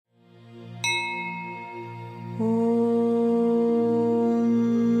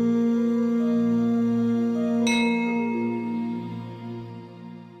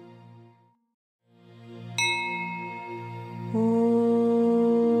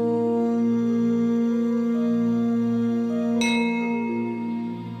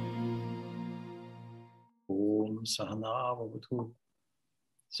Sahana Vavatu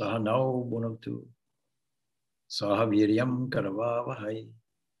Sahanau Bunavtu Sahaviryam Karavavahai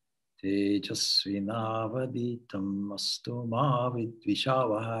Tejasvinavaditam Astu Ma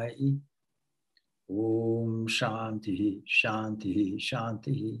Vidvishavahai. Om Shanti Shanti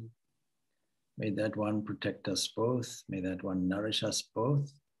Shanti. May that one protect us both. May that one nourish us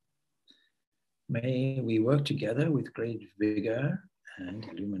both. May we work together with great vigor and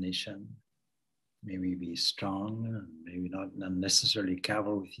illumination. May we be strong, and may we not unnecessarily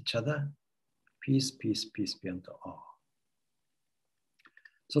cavil with each other. Peace, peace, peace be unto all.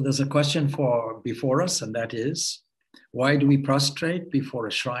 So there's a question before us, and that is, why do we prostrate before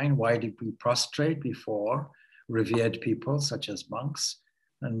a shrine? Why do we prostrate before revered people such as monks?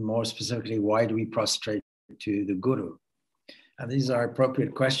 And more specifically, why do we prostrate to the Guru? And these are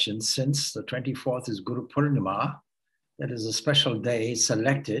appropriate questions since the 24th is Guru Purnima. That is a special day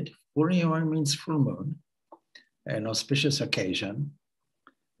selected. Purnima means full moon, an auspicious occasion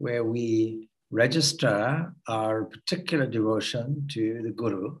where we register our particular devotion to the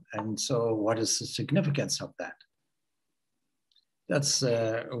Guru. And so what is the significance of that? That's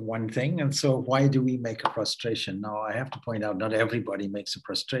one thing. And so why do we make a prostration? Now, I have to point out, not everybody makes a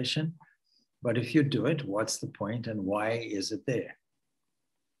prostration, but if you do it, what's the point and why is it there?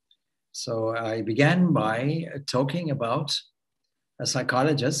 So I began by talking about a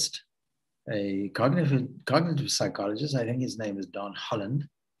psychologist, a cognitive psychologist. I think his name is Don Holland.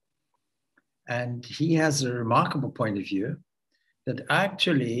 And he has a remarkable point of view that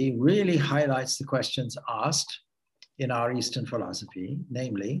actually really highlights the questions asked in our Eastern philosophy,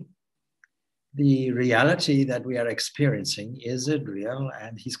 namely, the reality that we are experiencing, is it real?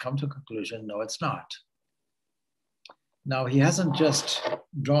 And he's come to a conclusion, no, it's not. Now, he hasn't just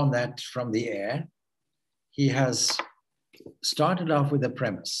drawn that from the air. He has started off with a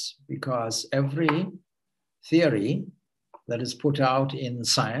premise, because every theory that is put out in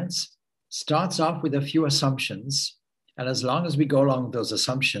science starts off with a few assumptions. And as long as we go along with those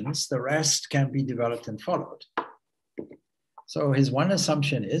assumptions, the rest can be developed and followed. So his one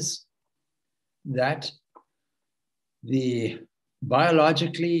assumption is that the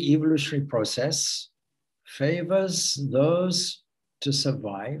biologically evolutionary process favors those to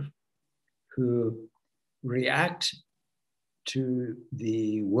survive who react to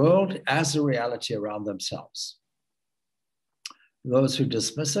the world as a reality around themselves. Those who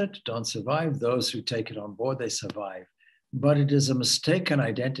dismiss it don't survive. Those who take it on board, they survive. But it is a mistaken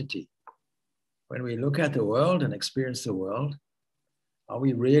identity. When we look at the world and experience the world, are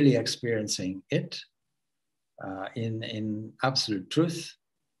we really experiencing it in absolute truth?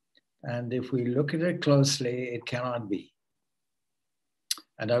 And if we look at it closely, it cannot be.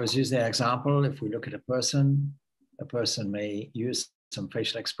 And I was using the example, if we look at a person may use some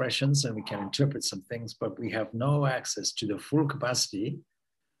facial expressions and we can interpret some things, but we have no access to the full capacity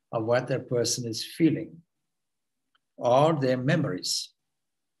of what that person is feeling, or their memories,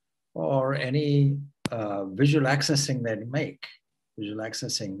 or any visual accessing they make. Visual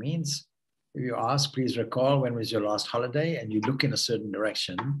accessing means, if you ask, please recall when was your last holiday, and you look in a certain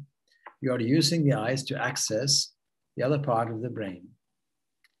direction, you are using the eyes to access the other part of the brain.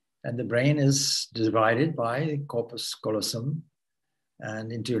 And the brain is divided by corpus callosum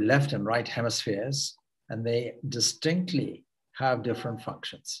and into left and right hemispheres, and they distinctly have different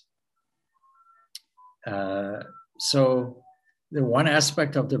functions. So the one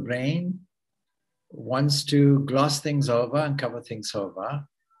aspect of the brain wants to gloss things over and cover things over.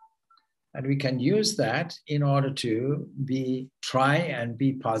 And we can use that in order to try and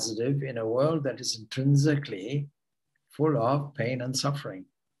be positive in a world that is intrinsically full of pain and suffering.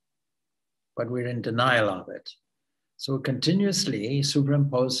 But we're in denial of it. So we're continuously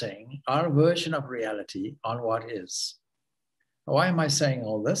superimposing our version of reality on what is. Why am I saying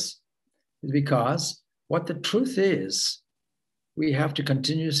all this? It's because what the truth is, we have to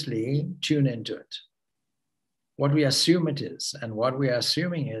continuously tune into it. What we assume it is, and what we are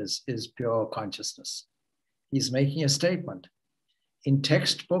assuming is pure consciousness. He's making a statement. In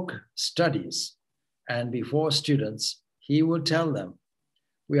textbook studies and before students, he will tell them,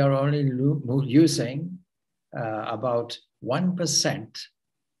 we are only using about 1%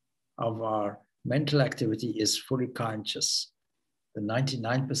 of our mental activity is fully conscious. The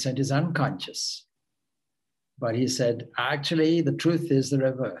 99% is unconscious. But he said, actually, the truth is the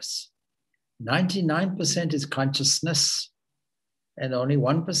reverse. 99% is consciousness and only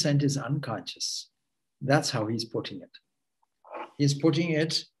 1% is unconscious. That's how he's putting it. He's putting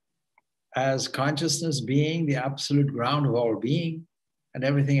it as consciousness being the absolute ground of all being, and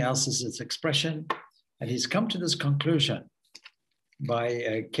everything else is its expression. And he's come to this conclusion by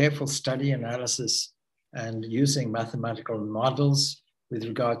a careful study, analysis, and using mathematical models with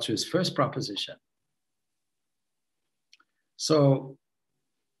regard to his first proposition. So,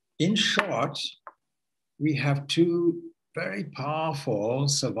 in short, we have two very powerful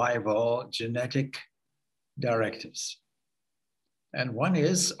survival genetic directives. And one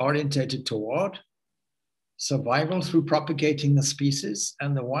is orientated toward survival through propagating the species,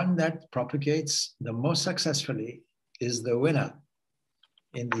 and the one that propagates the most successfully is the winner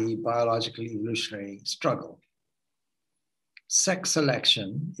in the biological evolutionary struggle. Sex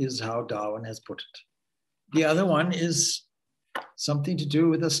selection is how Darwin has put it. The other one is something to do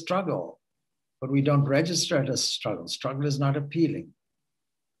with a struggle, but we don't register it as struggle. Struggle is not appealing.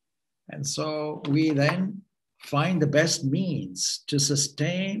 And so we then find the best means to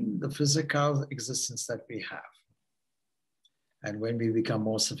sustain the physical existence that we have. And when we become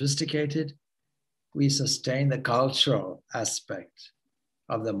more sophisticated, we sustain the cultural aspect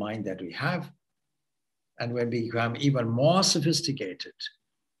of the mind that we have. And when we become even more sophisticated,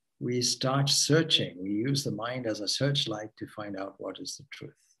 we start searching. We use the mind as a searchlight to find out what is the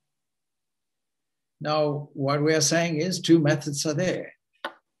truth. Now, what we are saying is two methods are there.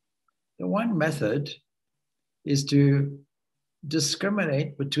 The one method is to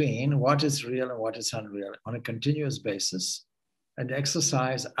discriminate between what is real and what is unreal on a continuous basis and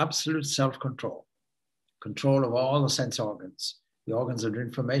exercise absolute self-control, control of all the sense organs, the organs of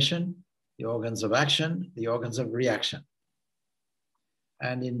information, the organs of action, the organs of reaction.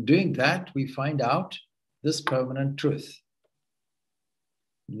 And in doing that, we find out this permanent truth.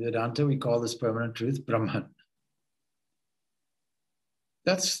 In Vedanta, we call this permanent truth Brahman.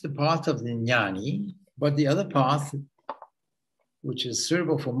 That's the path of the jnani. But the other path, which is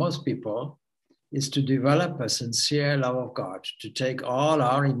suitable for most people, is to develop a sincere love of God, to take all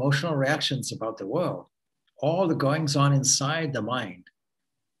our emotional reactions about the world, all the goings on inside the mind,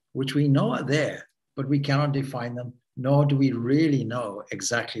 which we know are there, but we cannot define them, nor do we really know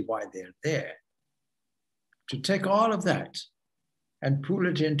exactly why they're there. To take all of that and pull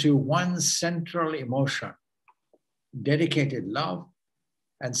it into one central emotion, dedicated love,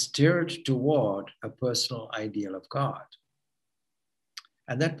 and steer it toward a personal ideal of God.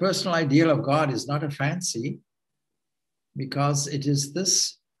 And that personal ideal of God is not a fancy, because it is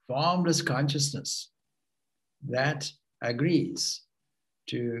this formless consciousness that agrees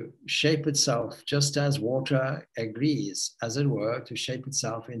to shape itself just as water agrees, as it were, to shape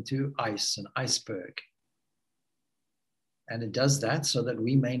itself into ice, an iceberg. And it does that so that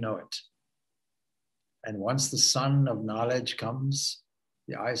we may know it. And once the sun of knowledge comes,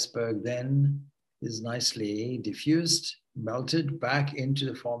 the iceberg then is nicely diffused, melted back into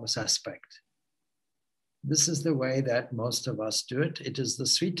the formless aspect. This is the way that most of us do it. It is the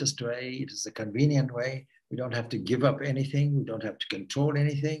sweetest way. It is the convenient way. We don't have to give up anything. We don't have to control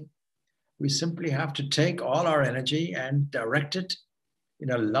anything. We simply have to take all our energy and direct it in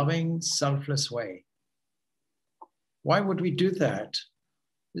a loving, selfless way. Why would we do that?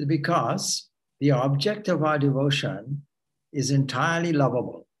 Because the object of our devotion is entirely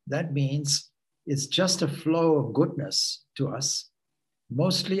lovable. That means it's just a flow of goodness to us,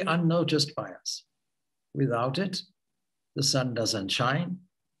 mostly unnoticed by us. Without it, the sun doesn't shine,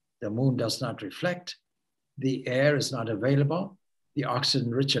 the moon does not reflect, the air is not available, the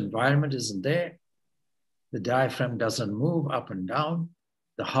oxygen-rich environment isn't there, the diaphragm doesn't move up and down,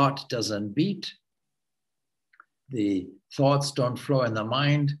 the heart doesn't beat, the thoughts don't flow in the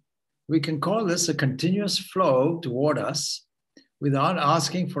mind. We can call this a continuous flow toward us without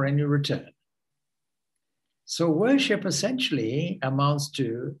asking for any return. So worship essentially amounts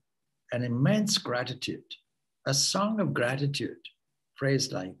to an immense gratitude, a song of gratitude,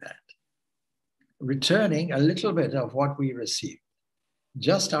 phrased like that, returning a little bit of what we receive,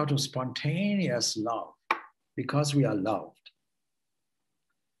 just out of spontaneous love, because we are loved.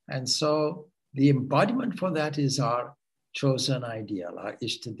 And so the embodiment for that is our chosen ideal, our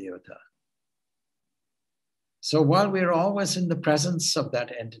Ishtadevata. So while we're always in the presence of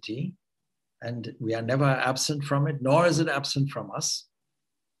that entity, and we are never absent from it, nor is it absent from us,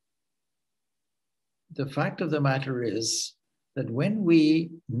 the fact of the matter is that when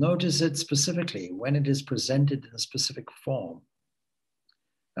we notice it specifically, when it is presented in a specific form,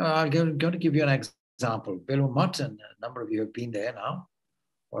 I'm going to give you an example. Belumut, and a number of you have been there now,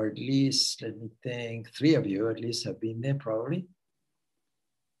 or at least, let me think, 3 of you at least have been there probably.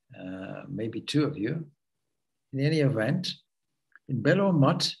 maybe two of you. In any event, in Belur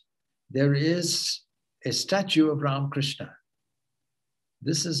Mutt, there is a statue of Ramakrishna.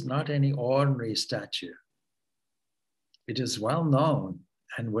 This is not any ordinary statue. It is well known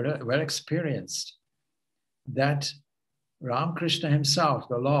and well experienced that Ramakrishna himself,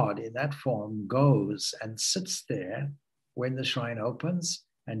 the Lord, in that form, goes and sits there when the shrine opens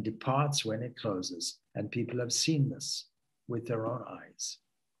and departs when it closes. And people have seen this with their own eyes.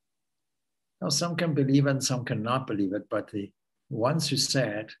 Now, some can believe it and some cannot believe it, but the ones who say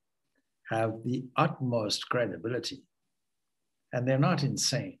it have the utmost credibility, and they're not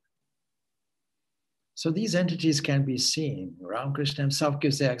insane. So these entities can be seen. Ramakrishna himself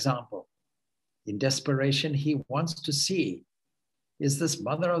gives the example. In desperation, he wants to see, is this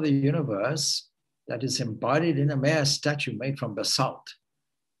mother of the universe that is embodied in a mere statue made from basalt,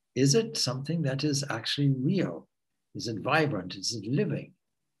 is it something that is actually real? Is it vibrant? Is it living?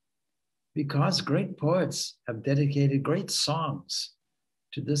 Because great poets have dedicated great songs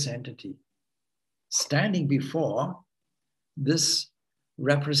to this entity, standing before this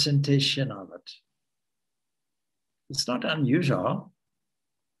representation of it. It's not unusual.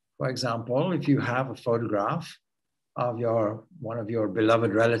 For example, if you have a photograph of one of your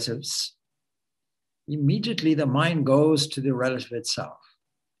beloved relatives, immediately the mind goes to the relative itself.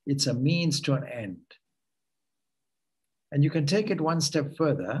 It's a means to an end. And you can take it one step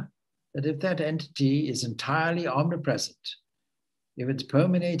further, that if that entity is entirely omnipresent, if it's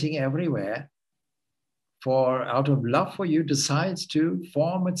permeating everywhere, out of love for you, decides to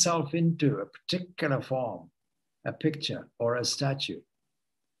form itself into a particular form, a picture or a statue,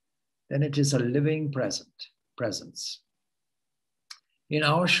 then it is a living presence. In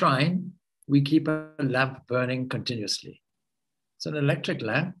our shrine, we keep a lamp burning continuously. It's an electric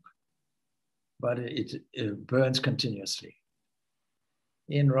lamp, but it burns continuously.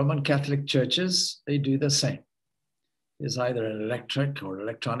 In Roman Catholic churches, they do the same. It's either an electric or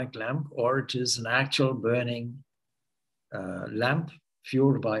electronic lamp, or it is an actual burning lamp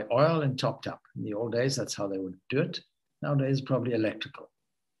fueled by oil and topped up. In the old days, that's how they would do it. Nowadays, probably electrical.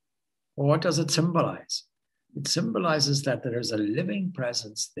 Well, what does it symbolize? It symbolizes that there is a living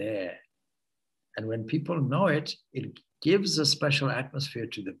presence there. And when people know it, it gives a special atmosphere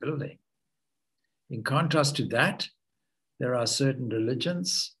to the building. In contrast to that, there are certain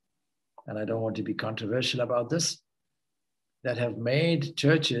religions, and I don't want to be controversial about this, that have made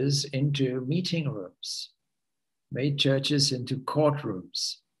churches into meeting rooms, made churches into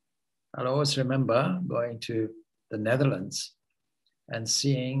courtrooms. I'll always remember going to the Netherlands and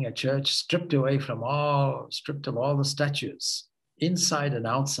seeing a church stripped of all the statues, inside and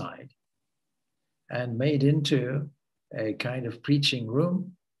outside, and made into a kind of preaching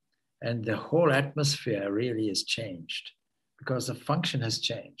room. And the whole atmosphere really is changed because the function has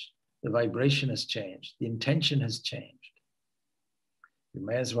changed, the vibration has changed, the intention has changed. You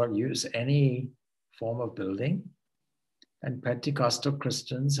may as well use any form of building, and Pentecostal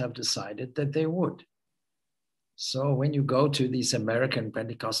Christians have decided that they would. So when you go to these American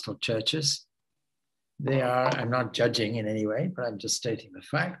Pentecostal churches, they are, I'm not judging in any way, but I'm just stating the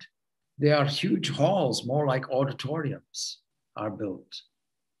fact, they are huge halls, more like auditoriums are built.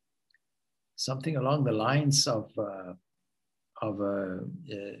 Something along the lines of a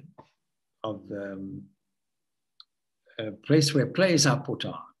place where plays are put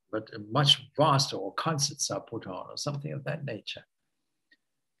on, but much vaster, or concerts are put on, or something of that nature,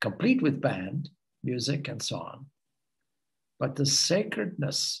 complete with band, music, and so on. But the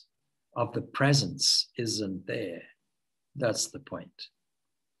sacredness of the presence isn't there. That's the point.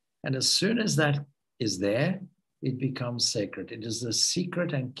 And as soon as that is there, it becomes sacred. It is the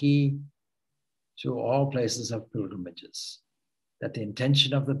secret and key to all places of pilgrimages, that the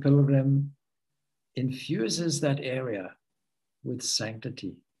intention of the pilgrim infuses that area with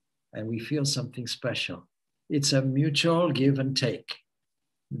sanctity, and we feel something special. It's a mutual give and take.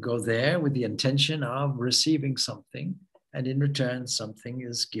 You go there with the intention of receiving something, and in return, something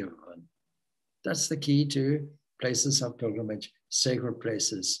is given. That's the key to places of pilgrimage, sacred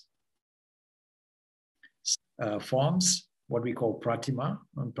places. Forms, what we call pratima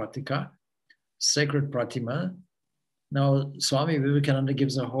and pratika, sacred pratima. Now, Swami Vivekananda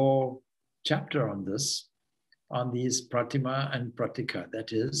gives a whole chapter on this, on these pratima and pratika,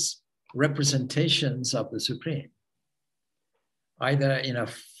 that is, representations of the Supreme, either in a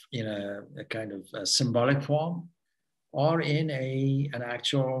kind of a symbolic form or in an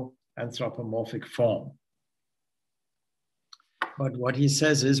actual anthropomorphic form. But what he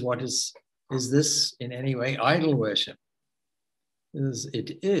says is, is this in any way idol worship?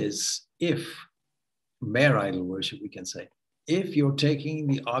 It is, if mere idol worship, we can say, if you're taking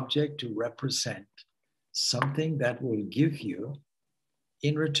the object to represent something that will give you,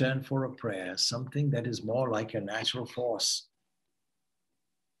 in return for a prayer, something that is more like a natural force.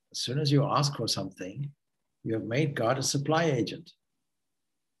 As soon as you ask for something, you have made God a supply agent,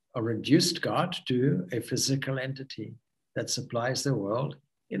 or reduced God to a physical entity that supplies the world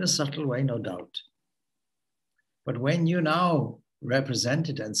in a subtle way, no doubt. But when you now represent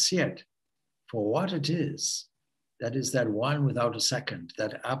it and see it for what it is, that is that one without a second,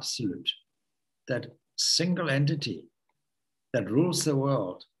 that absolute, that single entity that rules the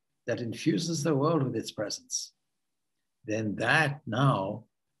world, that infuses the world with its presence, then that now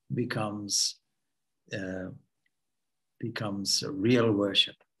becomes real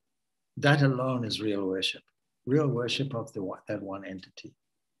worship. That alone is real worship of that one entity.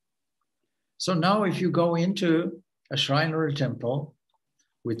 So now if you go into a shrine or a temple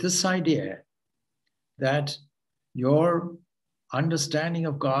with this idea that your understanding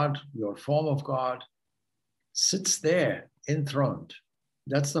of God, your form of God, sits there enthroned.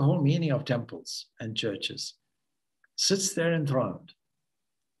 That's the whole meaning of temples and churches. Sits there enthroned.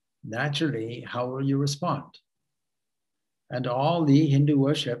 Naturally, how will you respond? And all the Hindu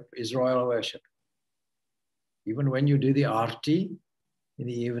worship is royal worship. Even when you do the arti in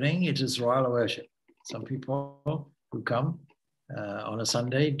the evening, it is royal worship. Some people who come on a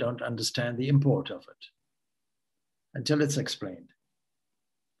Sunday don't understand the import of it until it's explained.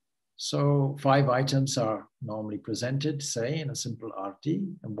 So 5 items are normally presented, say, in a simple arti.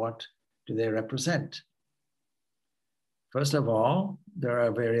 And what do they represent? First of all, there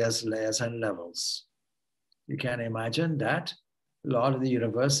are various layers and levels. You can imagine that the Lord of the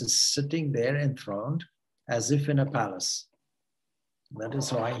universe is sitting there enthroned as if in a palace. That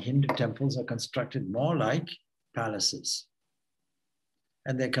is why Hindu temples are constructed more like palaces.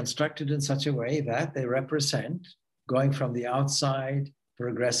 And they're constructed in such a way that they represent going from the outside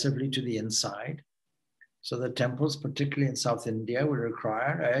progressively to the inside. So the temples, particularly in South India, will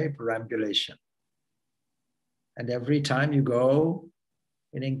require a perambulation. And every time you go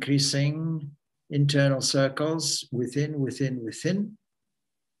in increasing internal circles within,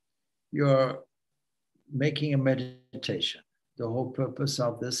 you're making a meditation. The whole purpose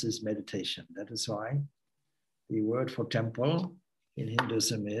of this is meditation. That is why the word for temple in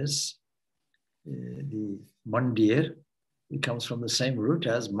Hinduism is the mandir. It comes from the same root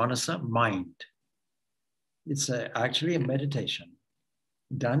as manasa, mind. It's actually a meditation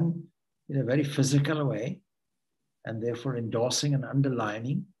done in a very physical way, and therefore endorsing and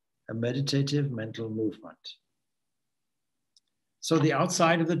underlining a meditative mental movement. So the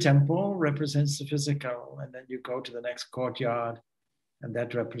outside of the temple represents the physical, and then you go to the next courtyard, and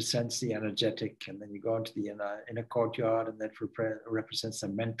that represents the energetic, and then you go into the inner courtyard, and that represents the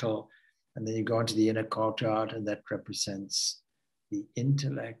mental, and then you go into the inner courtyard, and that represents the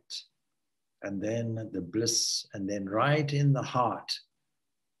intellect, and then the bliss, and then right in the heart,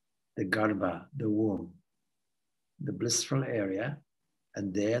 the garbha, the womb, the blissful area,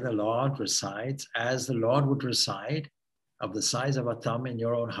 and there the Lord resides as the Lord would reside of the size of a thumb in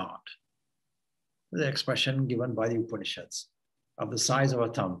your own heart. The expression given by the Upanishads, of the size of a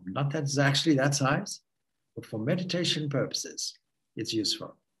thumb. Not that it's actually that size, but for meditation purposes, it's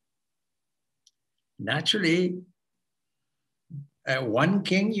useful. Naturally, one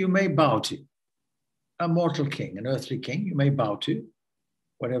king you may bow to, a mortal king, an earthly king you may bow to,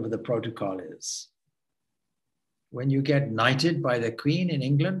 whatever the protocol is. When you get knighted by the Queen in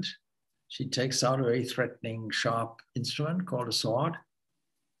England, she takes out a very threatening, sharp instrument called a sword.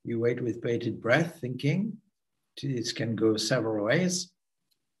 You wait with bated breath, thinking it can go several ways.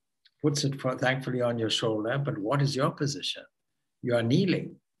 Puts it thankfully on your shoulder, but what is your position? You are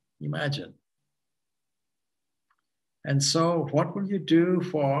kneeling, imagine. And so what will you do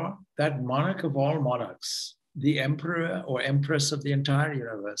for that monarch of all monarchs, the emperor or empress of the entire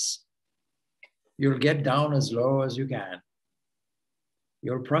universe? You'll get down as low as you can.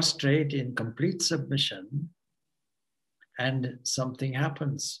 You'll prostrate in complete submission, and something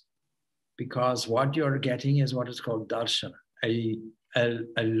happens, because what you're getting is what is called darshan, a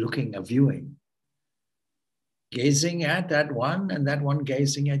looking, a viewing. Gazing at that one and that one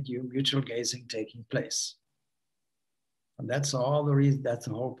gazing at you, mutual gazing taking place. And that's all the reason, that's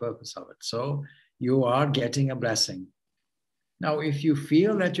the whole purpose of it. So you are getting a blessing. Now, if you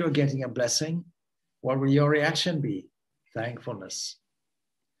feel that you're getting a blessing, what will your reaction be? Thankfulness.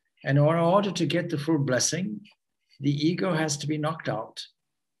 And in order to get the full blessing, the ego has to be knocked out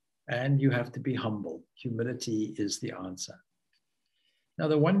and you have to be humble. Humility is the answer. Now,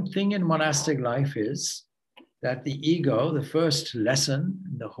 the one thing in monastic life is that the ego, the first lesson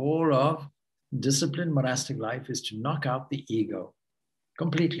in the whole of Disciplined monastic life is to knock out the ego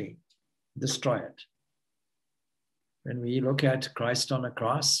completely, destroy it. When we look at Christ on a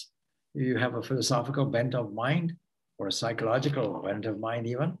cross, you have a philosophical bent of mind or a psychological bent of mind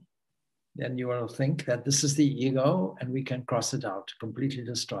even, then you will think that this is the ego and we can cross it out, completely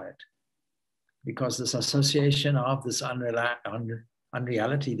destroy it. Because this association of this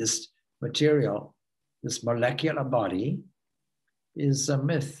unreality, this material, this molecular body is a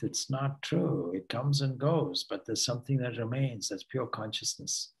myth. It's not true. It comes and goes, but there's something that remains. That's pure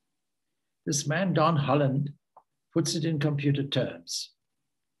consciousness. This man, Don Holland, puts it in computer terms.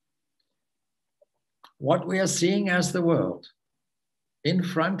 What we are seeing as the world, in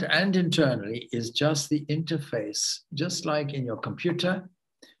front and internally, is just the interface. Just like in your computer,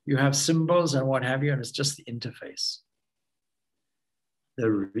 you have symbols and what have you, and it's just the interface. The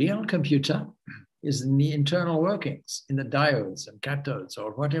real computer is in the internal workings, in the diodes and cathodes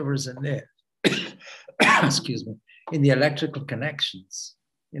or whatever is in there. Excuse me, in the electrical connections,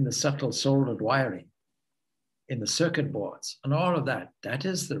 in the subtle soldered wiring, in the circuit boards, and all of that. That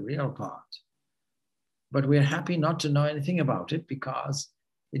is the real part. But we're happy not to know anything about it because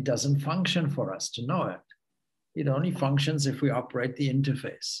it doesn't function for us to know it. It only functions if we operate the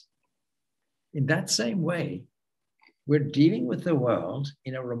interface. In that same way, we're dealing with the world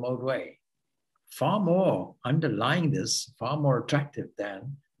in a remote way. Far more underlying this, far more attractive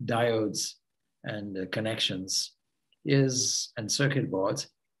than diodes and connections and circuit boards,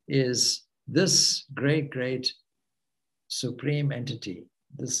 is this great, great supreme entity,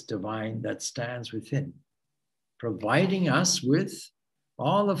 this divine that stands within, providing us with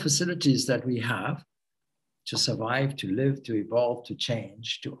all the facilities that we have to survive, to live, to evolve, to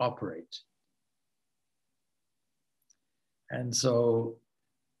change, to operate. And so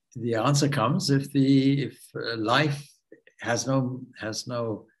the answer comes if life has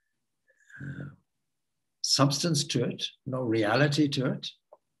no substance to it, no reality to it,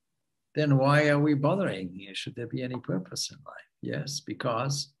 then why are we bothering? Should there be any purpose in life? Yes,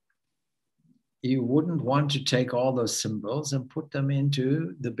 because you wouldn't want to take all those symbols and put them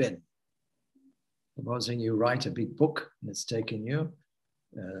into the bin. Supposing you write a big book and it's taken you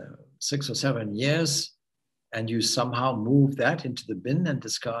 6 or 7 years, and you somehow move that into the bin and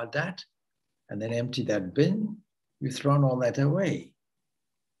discard that, and then empty that bin, you've thrown all that away.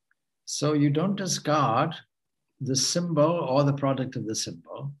 So you don't discard the symbol or the product of the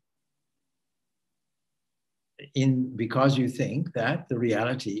symbol because you think that the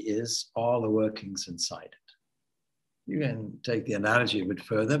reality is all the workings inside it. You can take the analogy a bit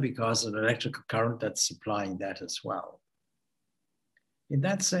further because an electrical current that's supplying that as well. In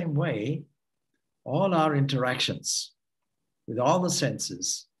that same way, all our interactions with all the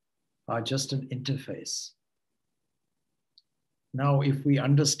senses are just an interface. Now, if we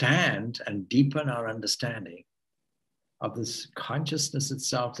understand and deepen our understanding of this consciousness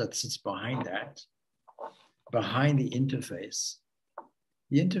itself that sits behind that, behind the interface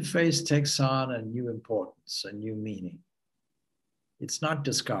takes on a new importance, a new meaning. It's not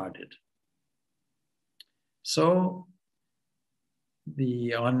discarded. So,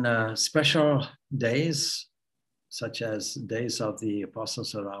 on special days, such as days of the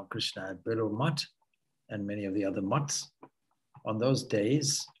Apostles of Ramakrishna at Belur Mutt and many of the other mutts, on those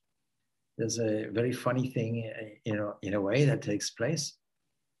days, there's a very funny thing, in a way that takes place,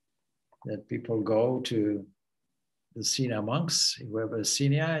 that people go to the senior monks, whoever is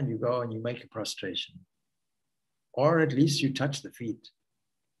senior, and you go and you make a prostration. Or at least you touch the feet.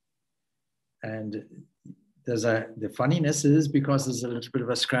 And the funniness is because there's a little bit of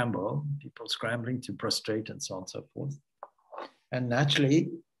a scramble, people scrambling to prostrate and so on and so forth. And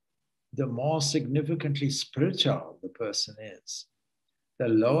naturally, the more significantly spiritual the person is, the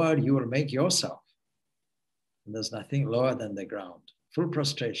lower you will make yourself. And there's nothing lower than the ground, full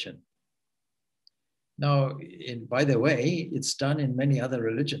prostration. Now, by the way, it's done in many other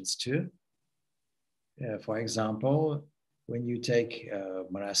religions too. For example, when you take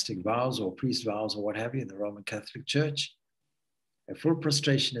monastic vows or priest vows or what have you in the Roman Catholic Church, a full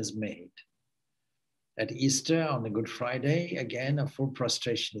prostration is made. At Easter, on the Good Friday, again, a full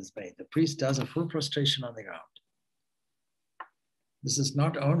prostration is made. The priest does a full prostration on the ground. This is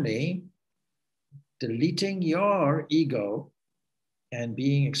not only deleting your ego and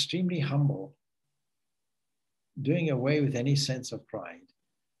being extremely humble, doing away with any sense of pride,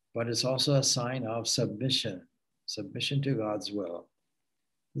 but it's also a sign of submission to God's will.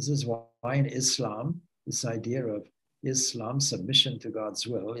 This is why in Islam, this idea of Islam, submission to God's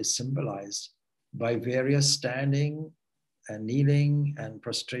will, is symbolized by various standing and kneeling and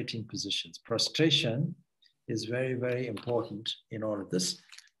prostrating positions. Prostration is very, very important in all of this.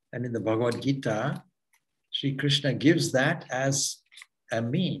 And in the Bhagavad Gita, Sri Krishna gives that as a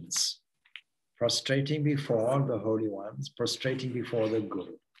means, prostrating before the holy ones, prostrating before the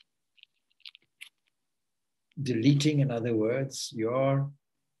Guru. Deleting, in other words, your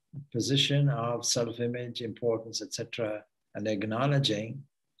position of self-image, importance, etc., and acknowledging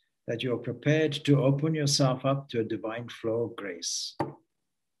that you're prepared to open yourself up to a divine flow of grace.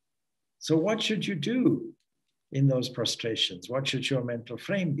 So what should you do in those prostrations? What should your mental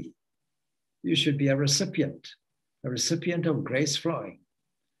frame be? You should be a recipient of grace flowing.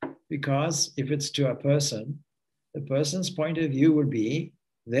 Because if it's to a person, the person's point of view would be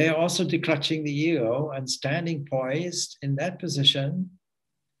they're also declutching the ego and standing poised in that position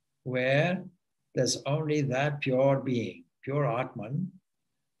where there's only that pure being, pure Atman,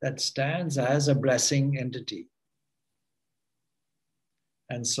 that stands as a blessing entity.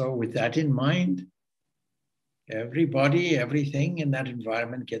 And so with that in mind, everybody, everything in that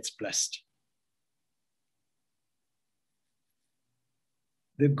environment gets blessed.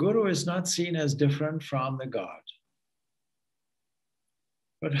 The Guru is not seen as different from the God.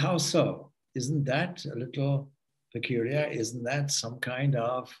 But how so? Isn't that a little peculiar? Isn't that some kind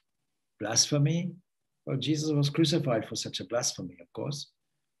of blasphemy? Well, Jesus was crucified for such a blasphemy, of course.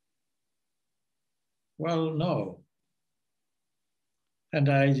 Well, no. And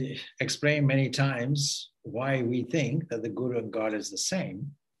I explained many times why we think that the Guru and God is the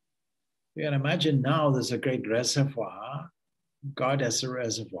same. You can imagine now there's a great reservoir, God as a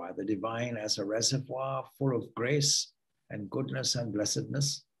reservoir, the divine as a reservoir full of grace and goodness and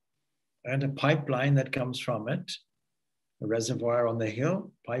blessedness, and a pipeline that comes from it, a reservoir on the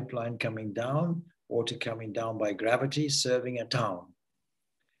hill, pipeline coming down, water coming down by gravity, serving a town.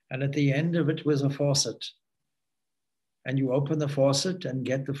 And at the end of it was a faucet. And you open the faucet and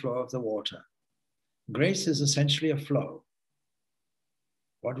get the flow of the water. Grace is essentially a flow.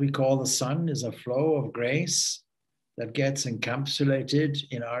 What we call the sun is a flow of grace that gets encapsulated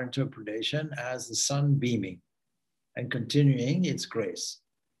in our interpretation as the sun beaming and continuing its grace,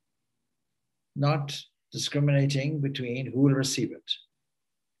 not discriminating between who will receive it.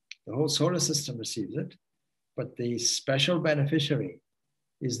 The whole solar system receives it, but the special beneficiary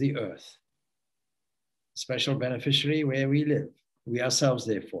is the earth. Special beneficiary where we live. We ourselves,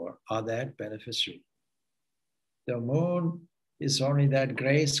 therefore, are that beneficiary. The moon is only that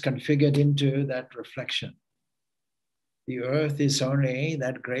grace configured into that reflection. The earth is only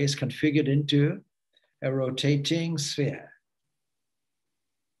that grace configured into a rotating sphere.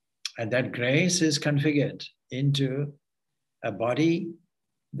 And that grace is configured into a body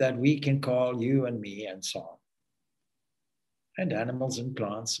that we can call you and me and so on. And animals and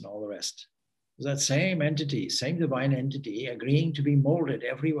plants and all the rest. That same entity, same divine entity, agreeing to be molded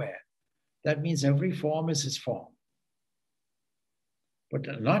everywhere. That means every form is his form.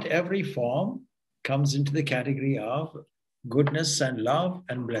 But not every form comes into the category of goodness and love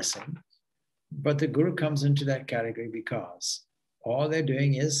and blessing. But the Guru comes into that category because all they're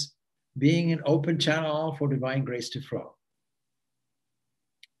doing is being an open channel for divine grace to flow.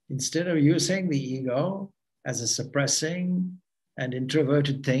 Instead of using the ego as a suppressing and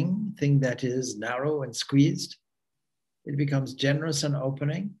introverted thing that is narrow and squeezed, it becomes generous and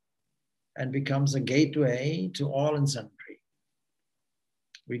opening and becomes a gateway to all and sundry.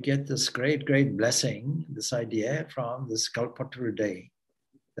 We get this great, great blessing, this idea from this Kalpataru day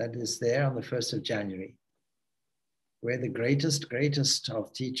that is there on the 1st of January, where the greatest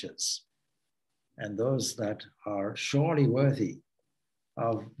of teachers and those that are surely worthy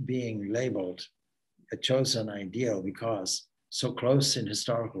of being labeled a chosen ideal because so close in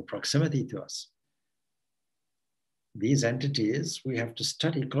historical proximity to us. These entities we have to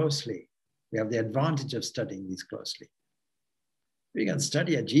study closely. We have the advantage of studying these closely. We can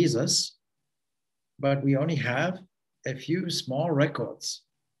study a Jesus, but we only have a few small records.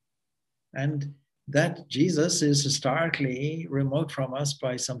 And that Jesus is historically remote from us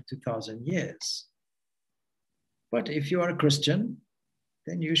by some 2,000 years. But if you are a Christian,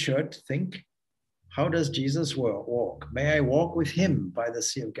 then you should think, how does Jesus walk? May I walk with him by the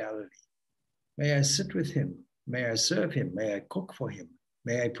Sea of Galilee? May I sit with him? May I serve him? May I cook for him?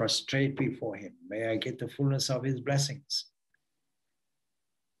 May I prostrate before him? May I get the fullness of his blessings?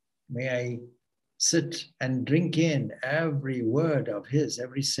 May I sit and drink in every word of his,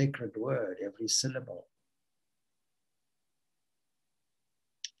 every sacred word, every syllable.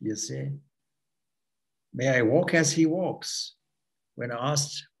 You see? May I walk as he walks. When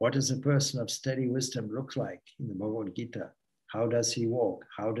asked, what does a person of steady wisdom look like in the Bhagavad Gita? How does he walk?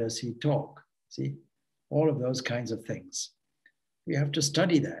 How does he talk? See, all of those kinds of things. We have to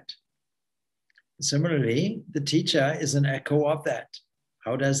study that. Similarly, the teacher is an echo of that.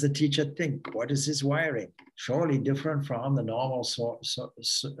 How does the teacher think? What is his wiring? Surely different from the normal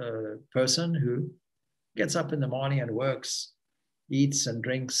person who gets up in the morning and works, eats and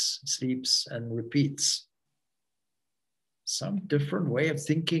drinks, sleeps and repeats. Some different way of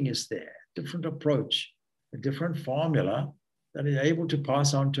thinking is there, different approach, a different formula that is able to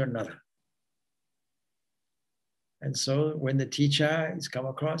pass on to another. And so when the teacher is come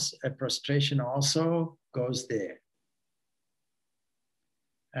across, a prostration also goes there.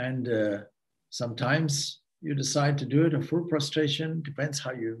 And sometimes you decide to do it, a full prostration, depends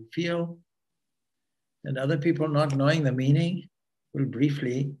how you feel. And other people not knowing the meaning will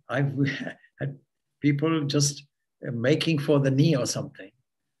briefly, I've had people just making for the knee or something,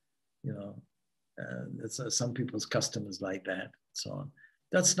 you know. That's some people's custom is like that, so on.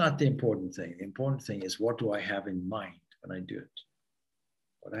 That's not the important thing. The important thing is, what do I have in mind when I do it?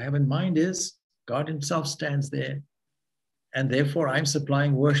 What I have in mind is God himself stands there, and therefore I'm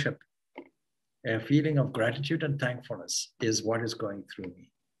supplying worship. A feeling of gratitude and thankfulness is what is going through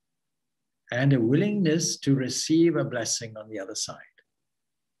me, and a willingness to receive a blessing on the other side.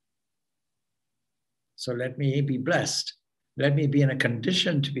 So let me be blessed. Let me be in a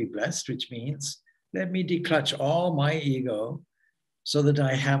condition to be blessed, which means let me declutch all my ego so that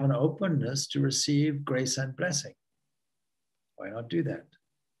I have an openness to receive grace and blessing. Why not do that?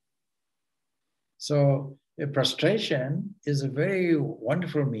 So a prostration is a very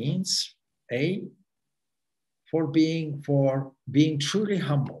wonderful means, for being truly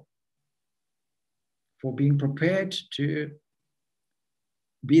humble, for being prepared to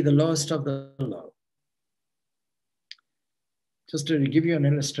be the lowest of the low. Just to give you an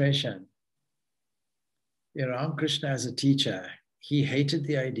illustration, Ramakrishna as a teacher, he hated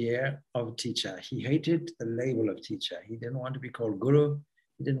the idea of teacher. He hated the label of teacher. He didn't want to be called guru.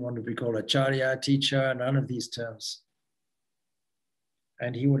 He didn't want to be called acharya, teacher, none of these terms.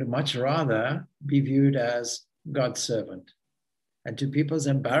 And he would much rather be viewed as God's servant. And to people's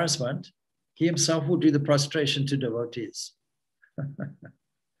embarrassment, he himself would do the prostration to devotees.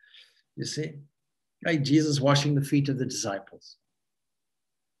 You see, like Jesus washing the feet of the disciples.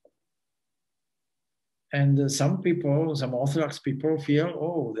 And some people, some Orthodox people feel,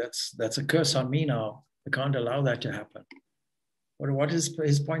 oh, that's a curse on me now. I can't allow that to happen. But what is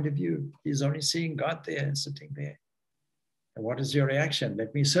his point of view? He's only seeing God there and sitting there. And what is your reaction?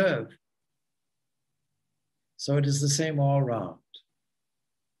 Let me serve. So it is the same all around.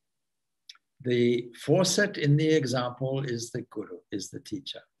 The faucet in the example is the guru, is the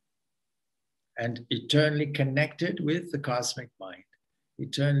teacher. And eternally connected with the cosmic mind.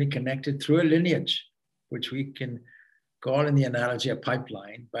 Eternally connected through a lineage, which we can call in the analogy a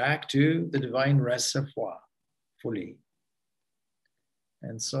pipeline, back to the divine reservoir fully.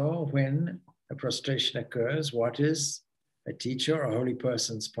 And so when a prostration occurs, what is a teacher or a holy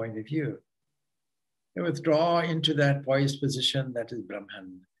person's point of view? They withdraw into that poised position that is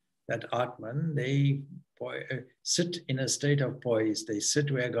Brahman, that Atman. They sit in a state of poise. They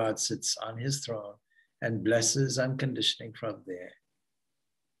sit where God sits on his throne and blesses unconditioning from there.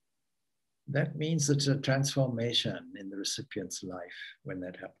 That means it's a transformation in the recipient's life when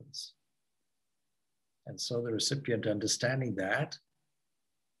that happens. And so the recipient, understanding that,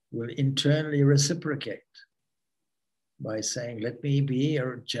 will internally reciprocate by saying, let me be a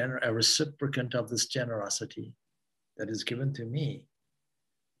reciprocant of this generosity that is given to me.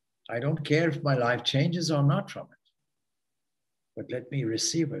 I don't care if my life changes or not from it, but let me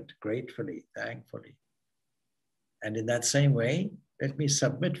receive it gratefully, thankfully. And in that same way, let me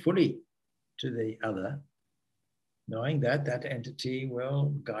submit fully to the other, knowing that that entity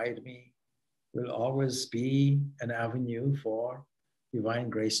will guide me, will always be an avenue for divine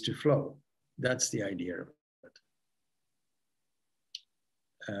grace to flow. That's the idea of it.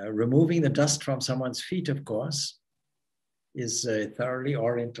 Removing the dust from someone's feet, of course, is a thoroughly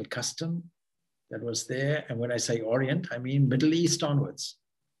Oriental custom that was there. And when I say Orient, I mean Middle East onwards.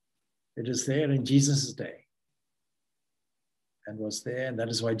 It is there in Jesus' day and was there. And that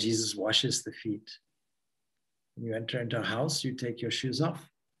is why Jesus washes the feet. When you enter into a house, you take your shoes off.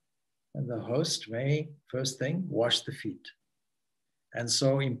 And the host may, first thing, wash the feet. And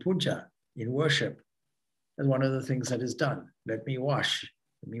so in puja, in worship, that's one of the things that is done. Let me wash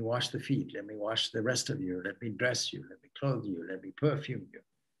the feet. Let me wash the rest of you. Let me dress you. Let me clothe you. Let me perfume you.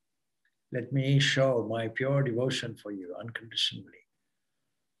 Let me show my pure devotion for you unconditionally,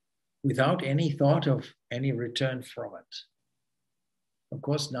 without any thought of any return from it. Of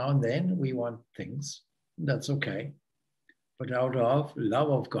course, now and then we want things. That's okay. But out of love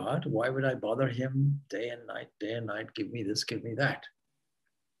of God, why would I bother him day and night, give me this, give me that?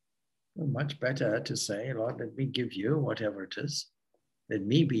 Well, much better to say, Lord, let me give you whatever it is. Let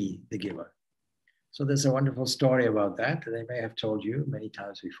me be the giver. So there's a wonderful story about that I may have told you many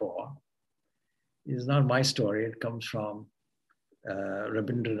times before. It is not my story. It comes from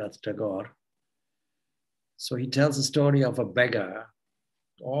Rabindranath Tagore. So he tells the story of a beggar.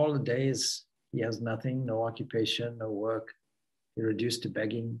 All the days he has nothing, no occupation, no work. He reduced to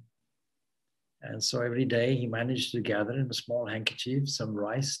begging. And so every day he managed to gather in a small handkerchief some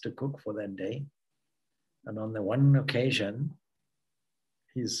rice to cook for that day. And on the one occasion,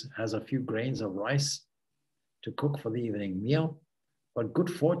 he has a few grains of rice to cook for the evening meal, but good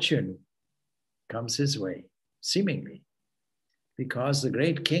fortune comes his way, seemingly, because the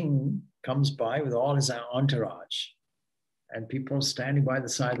great king comes by with all his entourage, and people standing by the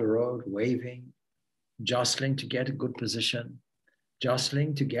side of the road, waving, jostling to get a good position,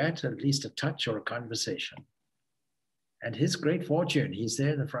 jostling to get at least a touch or a conversation. And his great fortune, he's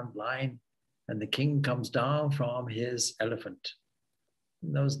there in the front line, and the king comes down from his elephant.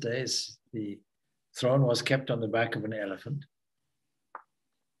 In those days, the throne was kept on the back of an elephant.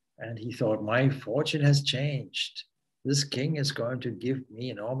 And he thought, my fortune has changed. This king is going to give me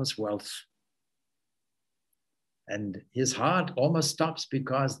enormous wealth. And his heart almost stops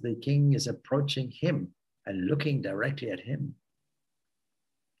because the king is approaching him and looking directly at him.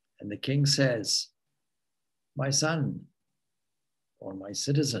 And the king says, my son or my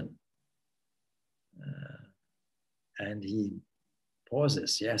citizen. And he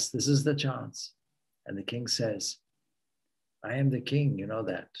pauses. Yes, this is the chance. And the king says, I am the king, you know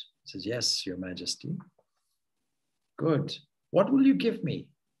that. He says, yes, your majesty. Good. What will you give me?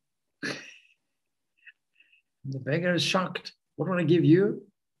 The beggar is shocked. What will I give you?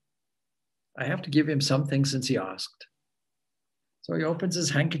 I have to give him something since he asked. So he opens his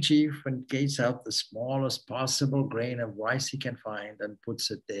handkerchief and gets out the smallest possible grain of rice he can find and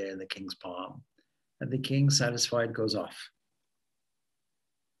puts it there in the king's palm. And the king, satisfied, goes off.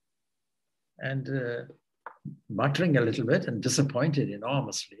 And muttering a little bit and disappointed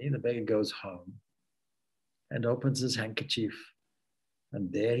enormously, the beggar goes home and opens his handkerchief.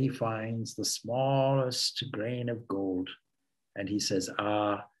 And there he finds the smallest grain of gold. And he says,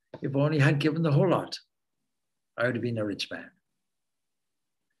 if only I had given the whole lot, I would have been a rich man.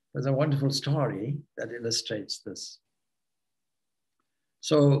 There's a wonderful story that illustrates this.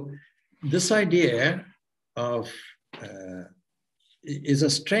 So this idea of is a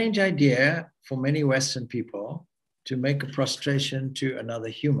strange idea for many Western people to make a prostration to another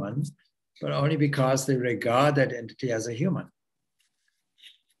human, but only because they regard that entity as a human.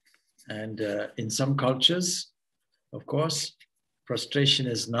 And in some cultures, of course, prostration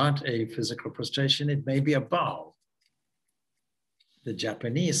is not a physical prostration. It may be a bow. The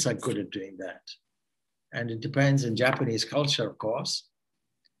Japanese are good at doing that. And it depends in Japanese culture, of course.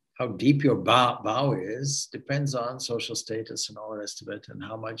 How deep your bow is depends on social status and all the rest of it, and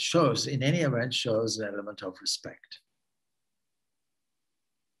how much shows, in any event, shows an element of respect.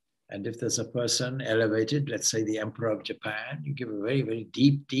 And if there's a person elevated, let's say the Emperor of Japan, you give a very, very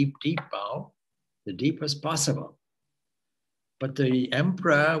deep, deep, deep bow, the deepest possible. But the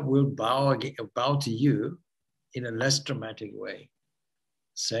Emperor will bow to you in a less dramatic way,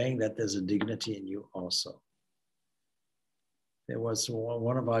 saying that there's a dignity in you also. There was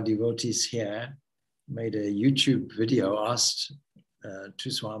one of our devotees here made a YouTube video, asked two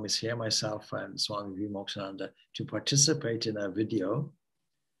Swamis here, myself and Swami Purnananda, to participate in a video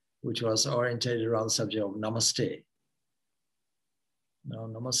which was orientated around the subject of Namaste. Now,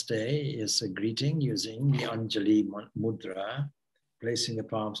 Namaste is a greeting using the Anjali Mudra, placing the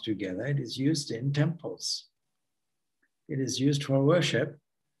palms together. It is used in temples. It is used for worship,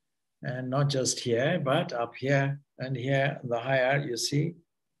 and not just here, but up here and here. The higher you see,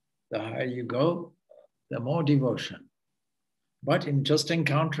 the higher you go, the more devotion. But in just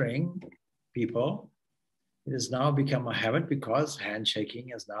encountering people, it has now become a habit because handshaking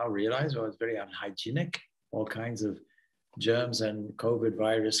has now realized, it's very unhygienic. All kinds of germs and COVID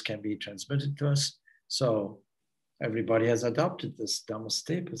virus can be transmitted to us. So everybody has adopted this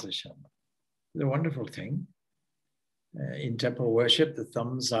Namaste position. It's a wonderful thing. In temple worship, the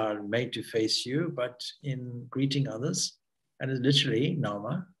thumbs are made to face you, but in greeting others, and it's literally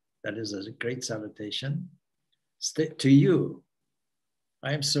Nama, that is a great salutation, to you.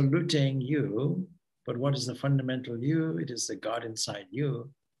 I am saluting you, but what is the fundamental you? It is the God inside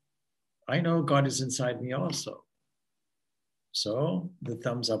you. I know God is inside me also. So the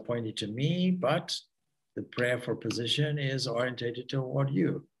thumbs are pointing to me, but the prayerful position is orientated toward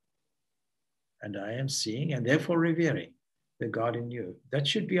you. And I am seeing and therefore revering the God in you. That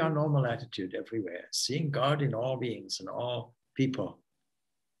should be our normal attitude everywhere, seeing God in all beings and all people.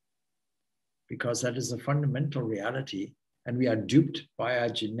 Because that is the fundamental reality And we are duped by our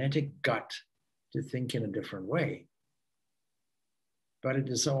genetic gut to think in a different way. But it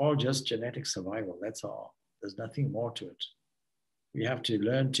is all just genetic survival, that's all. There's nothing more to it. We have to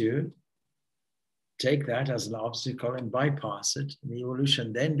learn to take that as an obstacle and bypass it. And the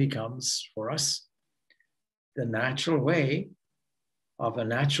evolution then becomes, for us, the natural way of a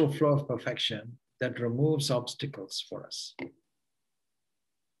natural flow of perfection that removes obstacles for us.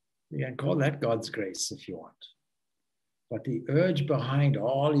 You can call that God's grace if you want. But the urge behind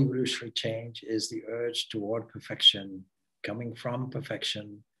all evolutionary change is the urge toward perfection, coming from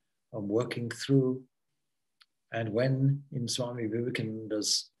perfection, of working through. And when in Swami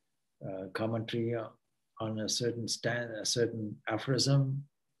Vivekananda's commentary on a certain aphorism,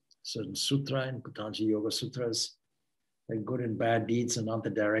 certain sutra in Patanjali Yoga Sutras, that good and bad deeds are not the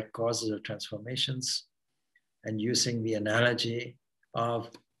direct causes of transformations, and using the analogy of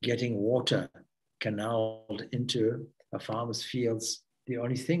getting water canaled into a farmer's fields, the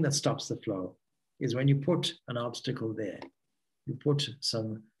only thing that stops the flow is when you put an obstacle there. You put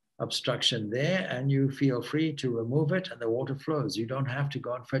some obstruction there and you feel free to remove it and the water flows. You don't have to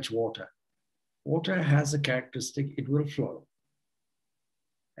go and fetch water. Water has a characteristic, it will flow.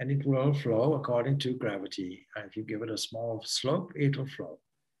 And it will flow according to gravity. And if you give it a small slope, it will flow.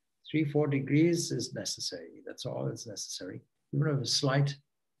 3-4 degrees is necessary. That's all that's necessary. Even if a slight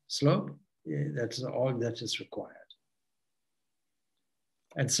slope, that's all that is required.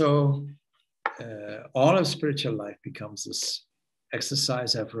 And so all of spiritual life becomes this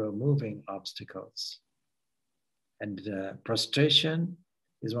exercise of removing obstacles. And prostration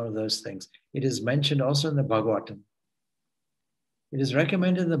is one of those things. It is mentioned also in the Bhagavatam. It is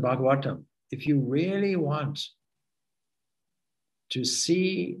recommended in the Bhagavatam, if you really want to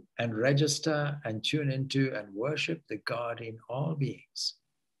see and register and tune into and worship the God in all beings,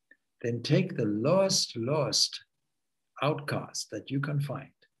 then take the lowest outcast that you can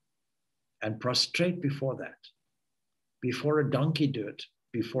find and prostrate before that. Before a donkey do it,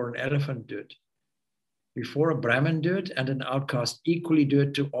 before an elephant do it, before a Brahmin do it, and an outcast equally do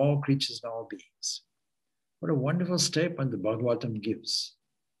it to all creatures and all beings. What a wonderful statement the Bhagavatam gives.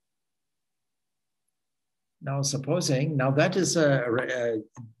 Now supposing, now that is a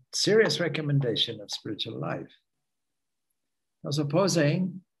serious recommendation of spiritual life. Now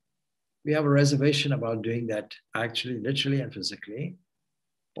supposing we have a reservation about doing that actually, literally and physically,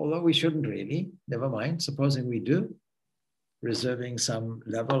 although we shouldn't really, never mind, supposing we do, reserving some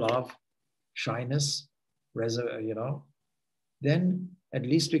level of shyness, then at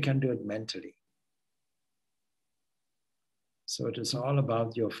least we can do it mentally. So it is all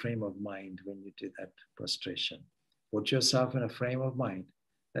about your frame of mind when you do that prostration. Put yourself in a frame of mind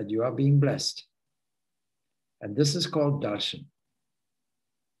that you are being blessed. And this is called darshan.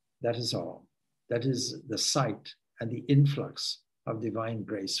 That is all. That is the sight and the influx of divine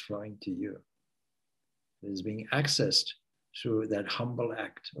grace flowing to you. It is being accessed through that humble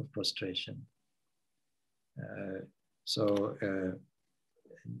act of prostration.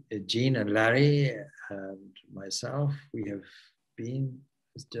 Jean and Larry and myself, we have been,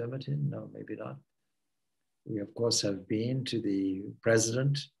 is Dermot in? No, maybe not. We of course have been to the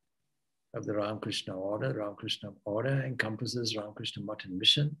president of the Ramakrishna Order. The Ramakrishna Order encompasses Ramakrishna Mutt and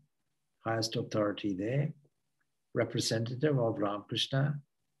Mission, highest authority there, representative of Ramakrishna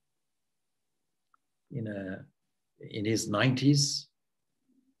in his 90s,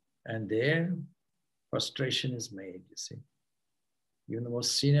 and there prostration is made, you see. Even the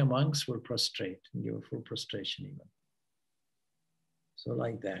most senior monks will prostrate, and give a full prostration even. So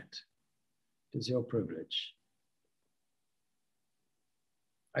like that, it is your privilege.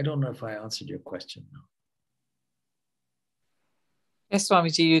 I don't know if I answered your question now. Yes,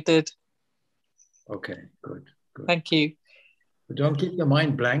 Swamiji, you did. Okay, good. Thank you. But don't keep your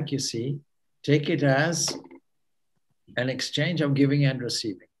mind blank, you see. Take it as an exchange of giving and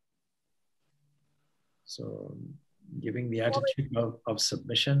receiving. So giving the attitude of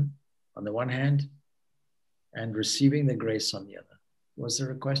submission on the one hand and receiving the grace on the other. Was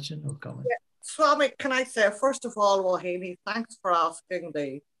there a question or comment? Yeah. Swami, can I say, first of all, Wahini, thanks for asking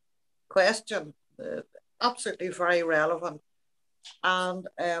the question. Absolutely very relevant. And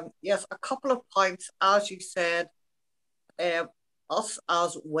yes, a couple of points. As you said, us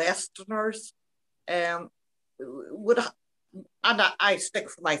as Westerners would, and I speak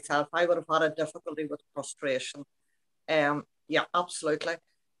for myself, I would have had a difficulty with prostration. Yeah, absolutely.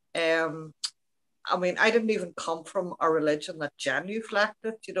 I mean, I didn't even come from a religion that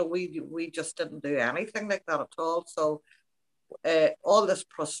genuflected. You know, we just didn't do anything like that at all. So all this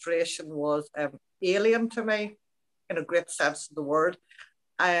prostration was alien to me in a great sense of the word.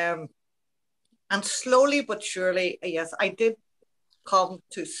 And And slowly but surely, yes, I did come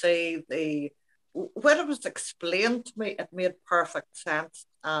to see when it was explained to me, it made perfect sense,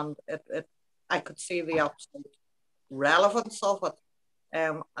 and I could see the absolute relevance of it.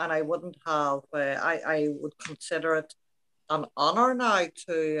 And I wouldn't have, I would consider it an honor now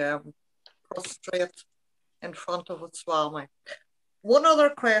to prostrate in front of a Swami. One other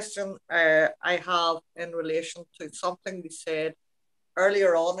question I have in relation to something we said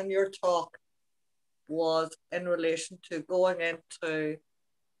earlier on in your talk was in relation to going into,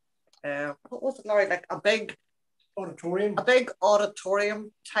 what was it, Larry, like a big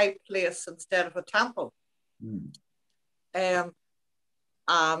auditorium type place instead of a temple. And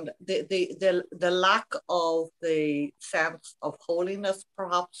the lack of the sense of holiness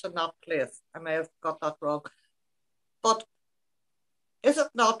perhaps in that place. I may have got that wrong. But is it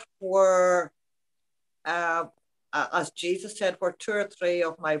not where, as Jesus said, where 2 or 3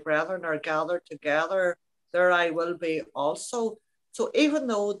 of my brethren are gathered together, there I will be also. So even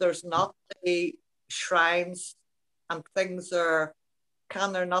though there's not the shrines and things there,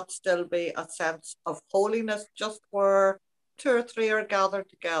 can there not still be a sense of holiness just where 2 or 3 are gathered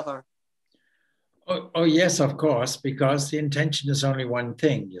together? Oh yes, of course, because the intention is only one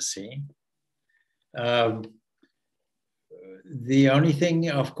thing, you see. The only thing,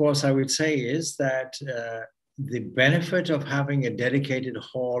 of course, I would say is that the benefit of having a dedicated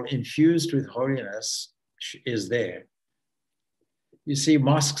hall infused with holiness is there. You see,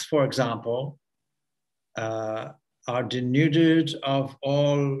 mosques, for example, are denuded of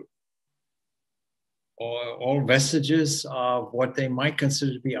all vestiges of what they might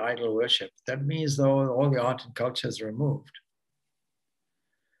consider to be idol worship. That means, though, all the art and culture is removed.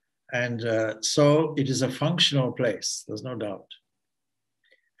 And so it is a functional place, there's no doubt.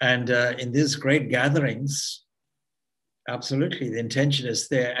 And in these great gatherings, absolutely, the intention is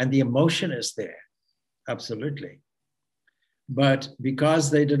there and the emotion is there, absolutely. But because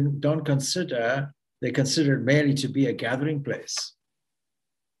they don't consider, they consider it merely to be a gathering place.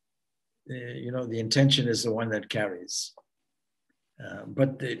 The intention is the one that carries.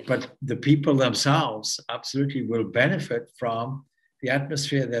 But the people themselves absolutely will benefit from the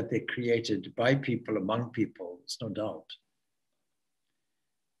atmosphere that they created by people, among people, there's no doubt.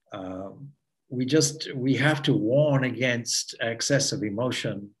 We have to warn against excessive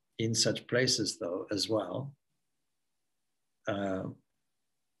emotion in such places, though, as well.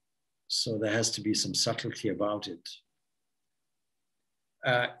 So there has to be some subtlety about it.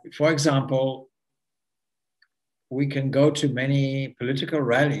 For example, we can go to many political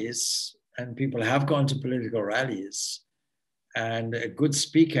rallies, and people have gone to political rallies, and a good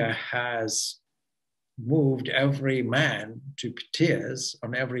speaker has moved every man to tears,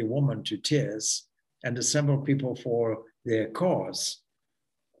 and every woman to tears, and assembled people for their cause.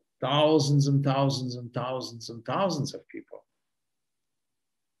 Thousands and thousands and thousands and thousands of people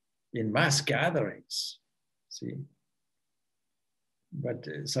in mass gatherings, see? But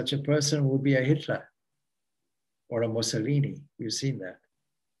such a person would be a Hitler or a Mussolini. We've seen that.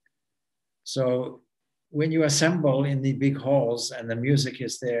 So when you assemble in the big halls and the music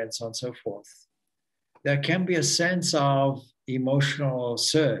is there and so on and so forth, there can be a sense of emotional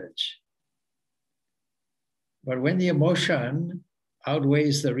surge. But when the emotion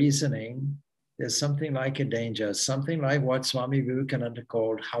outweighs the reasoning, there's something like a danger, something like what Swami Vivekananda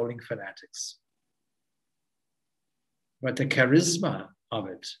called howling fanatics. But the charisma of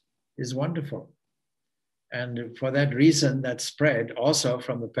it is wonderful. And for that reason, that spread also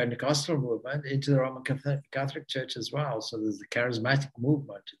from the Pentecostal movement into the Roman Catholic Church as well. So there's the charismatic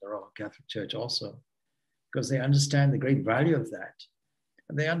movement in the Roman Catholic Church also, because they understand the great value of that.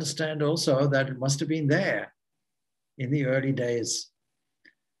 And they understand also that it must have been there in the early days.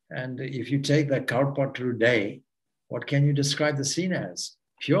 And if you take that Kalpataru day, what can you describe the scene as?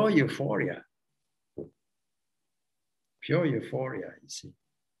 Pure euphoria. Pure euphoria, you see.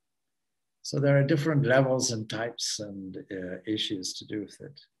 So there are different levels and types and issues to do with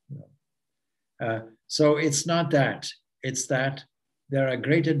it. So it's not that. It's that there are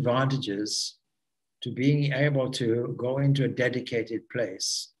great advantages to being able to go into a dedicated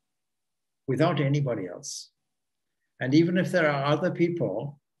place without anybody else. And even if there are other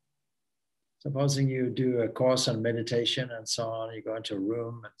people, supposing you do a course on meditation and so on, you go into a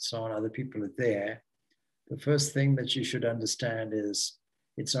room and so on, other people are there, the first thing that you should understand is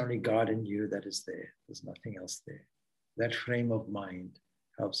it's only God and you that is there. There's nothing else there. That frame of mind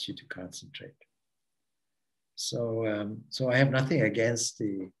helps you to concentrate. So, so I have nothing against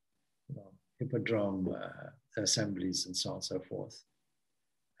the hippodrome assemblies and so on and so forth.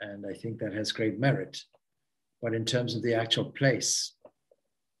 And I think that has great merit. But in terms of the actual place,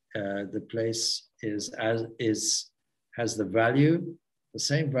 the place has the value, the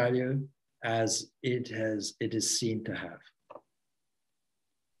same value as it is seen to have.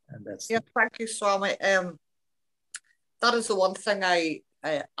 And that's thank you, Swami. That is the one thing I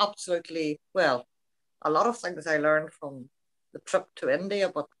absolutely, well, a lot of things I learned from the trip to India,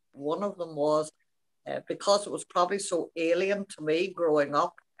 but one of them was because it was probably so alien to me growing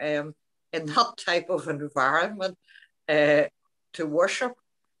up in that type of environment to worship,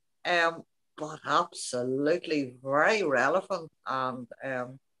 but absolutely very relevant and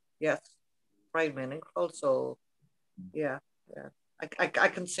yes, very meaningful. So yeah, I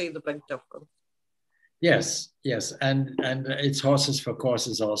can see the big difference. Yes, and it's horses for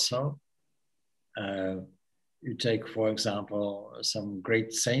courses also. You take, for example, some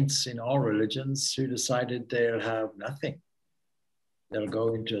great saints in all religions who decided they'll have nothing. They'll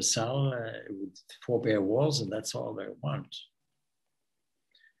go into a cell with 4 bare walls, and that's all they want.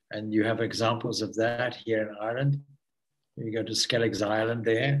 And you have examples of that here in Ireland. You go to Skellig's Island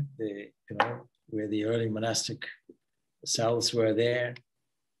there, where the early monastic cells were there.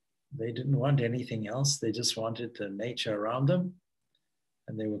 They didn't want anything else. They just wanted the nature around them.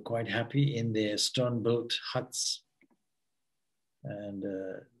 And they were quite happy in their stone-built huts. And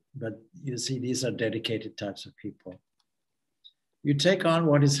but you see, these are dedicated types of people. You take on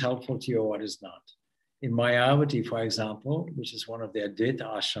what is helpful to you or what is not. In Mayavati, for example, which is one of their Advaita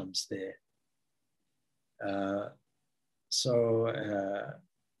ashrams there,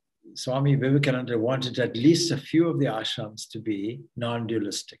 Swami Vivekananda wanted at least a few of the ashrams to be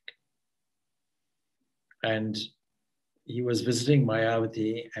non-dualistic. And he was visiting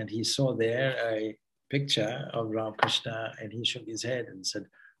Mayavati and he saw there a picture of Ramakrishna and he shook his head and said,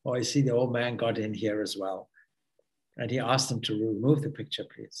 "Oh, I see the old man got in here as well." And he asked them to remove the picture,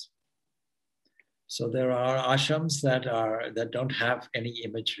 please. So there are ashrams that don't have any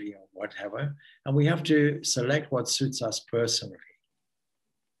imagery or whatever, and we have to select what suits us personally.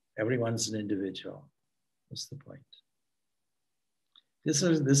 Everyone's an individual. What's the point? This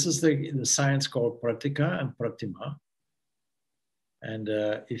is the science called pratika and pratima. And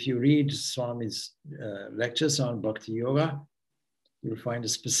if you read Swami's lectures on Bhakti Yoga, you'll find a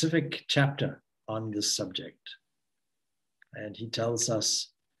specific chapter on this subject. And he tells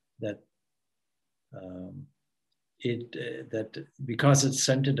us that that because it's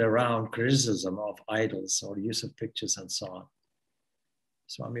centered around criticism of idols or use of pictures and so on,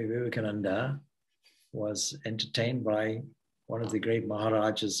 Swami Vivekananda was entertained by one of the great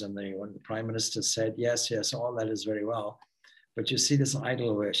Maharajas, and one of the prime ministers said, yes, all that is very well, but you see this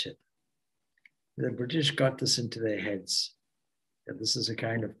idol worship. The British got this into their heads, that this is a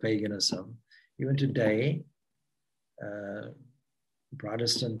kind of paganism. Even today,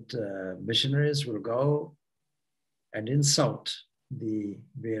 Protestant missionaries will go and insult the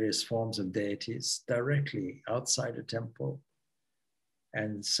various forms of deities directly outside a temple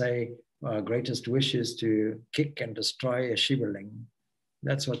and say, our greatest wish is to kick and destroy a Shivaling.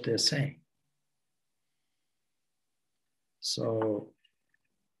 That's what they're saying. So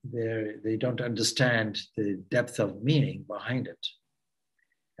they don't understand the depth of meaning behind it.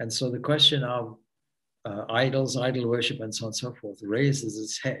 And so the question of idols, idol worship, and so on and so forth raises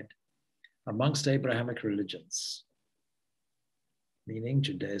its head amongst Abrahamic religions, meaning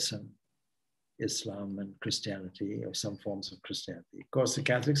Judaism, Islam, and Christianity, or some forms of Christianity. Of course, the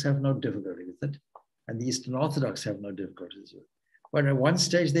Catholics have no difficulty with it, and the Eastern Orthodox have no difficulties with it. But at one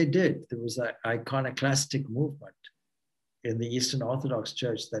stage they did. There was an iconoclastic movement in the Eastern Orthodox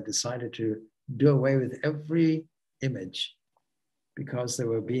Church that decided to do away with every image because they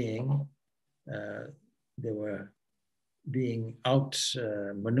were being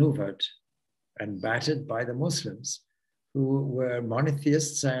outmaneuvered and battered by the Muslims, who were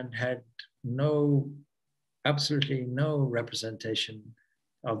monotheists and had absolutely no representation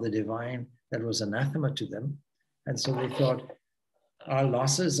of the divine that was anathema to them. And so they thought, our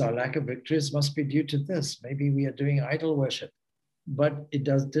losses, our lack of victories must be due to this. Maybe we are doing idol worship. But it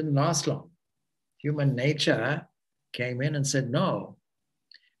didn't last long. Human nature came in and said no.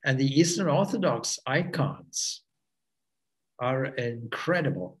 And the Eastern Orthodox icons are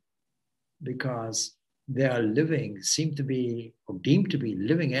incredible because they are seem to be, or deemed to be,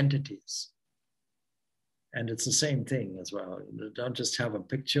 living entities. And it's the same thing as well. You don't just have a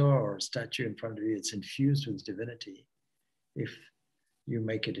picture or a statue in front of you, it's infused with divinity if you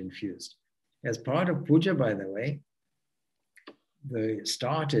make it infused. As part of puja, by the way, the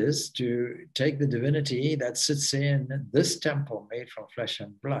start is to take the divinity that sits in this temple made from flesh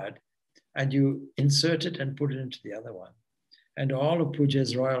and blood, and you insert it and put it into the other one. And all of puja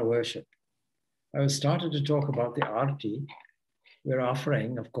is royal worship. I started to talk about the arti we're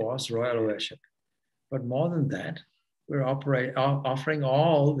offering, of course, royal worship. But more than that, we're offering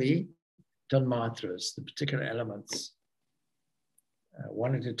all the tanmatras, the particular elements,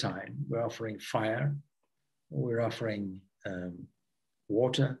 one at a time. We're offering fire, we're offering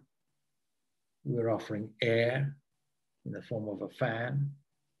water, we're offering air in the form of a fan,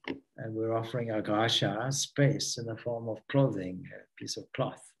 and we're offering agasha, space, in the form of clothing, a piece of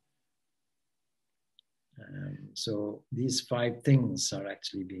cloth. So these 5 things are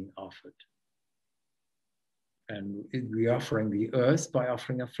actually being offered. And we're offering the earth by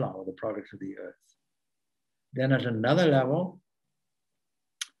offering a flower, the product of the earth. Then at another level,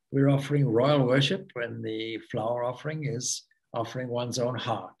 we're offering royal worship when the flower offering is offering one's own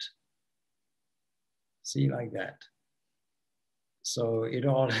heart. See, like that. So it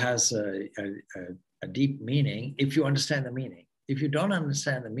all has a deep meaning if you understand the meaning. If you don't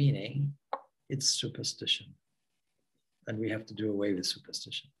understand the meaning, it's superstition. And we have to do away with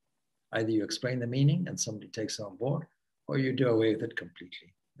superstition. Either you explain the meaning and somebody takes it on board, or you do away with it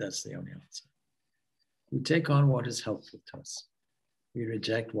completely. That's the only answer. We take on what is helpful to us. We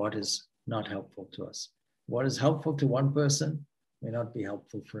reject what is not helpful to us. What is helpful to one person may not be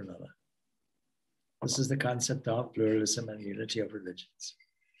helpful for another. This is the concept of pluralism and unity of religions.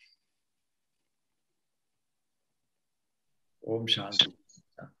 Om Shanti.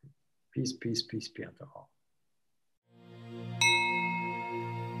 Peace, peace, peace be unto all.